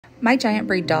My giant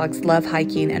breed dogs love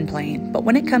hiking and playing, but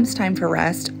when it comes time for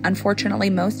rest, unfortunately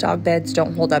most dog beds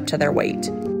don't hold up to their weight.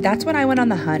 That's when I went on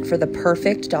the hunt for the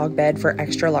perfect dog bed for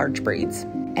extra large breeds.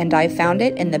 And I found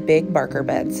it in the Big Barker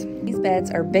beds. These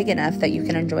beds are big enough that you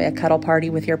can enjoy a cuddle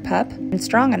party with your pup, and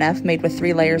strong enough made with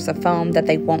 3 layers of foam that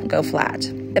they won't go flat.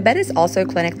 The bed is also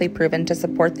clinically proven to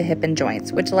support the hip and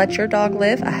joints, which lets your dog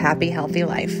live a happy, healthy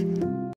life.